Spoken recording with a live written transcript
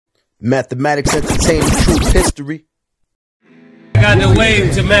Mathematics Entertainment, true history. I got to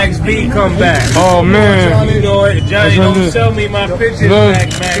wait till Max B come back. Oh man, you know it. Johnny don't sell me my pictures back,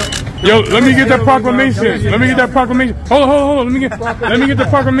 Max. Yo, let me get that proclamation. Let me get that proclamation. Hold on. Let me get the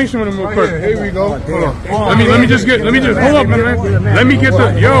proclamation with him real quick. Here we go. Hold on. Let me just hold up, man. Let me get the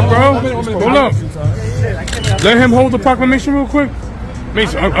bro. Hold up. Let him hold the proclamation real quick.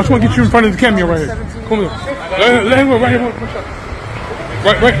 Mase, I just want to get you in front of the camera right here. Come on. Let him go right here.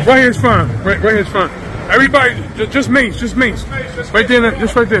 Right here is fine. Right here is fine. Everybody, just Mase. Right there,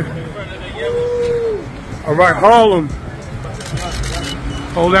 just right there. All right, Harlem.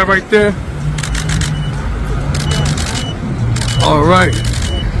 Hold that right there. All right.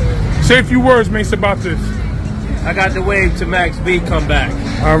 Say a few words, Mase, about this. I got to wait till Max B come back.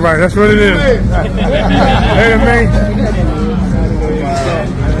 All right, that's what it is. Hey, man.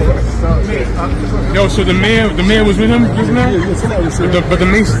 Yo, so the man was with him just now? But the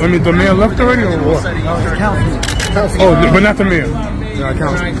mayor left already or what? Oh, but not the mayor. When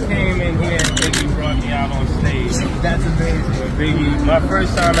I came in here, Biggie brought me out on stage. That's amazing. Biggie, my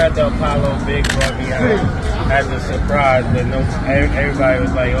first time at the Apollo, Big brought me out as a surprise, but everybody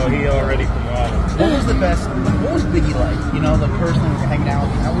was like, "Oh, he already from Harlem." What was Biggie like? You know, the person who was hanging out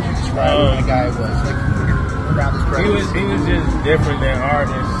with him. How would you describe what the guy was like around his presence? He was just different than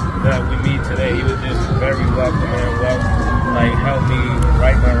artists that we meet today. He was just very welcoming, like helped me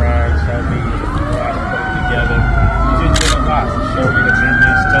write my rhymes, helped me know how to put it together. He just did a lot. Showed me the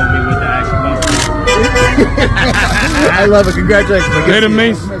business, told me what to ask about. I love it. Congratulations. Hey,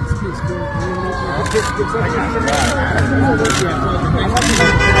 Mase.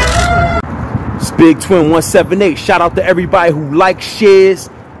 It's Big Twin 178. Shout out to everybody who likes, shares,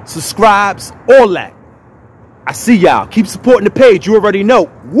 subscribes, all that. I see y'all. Keep supporting the page. You already know.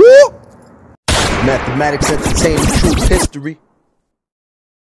 Woo! Mathematics Entertainment, true history.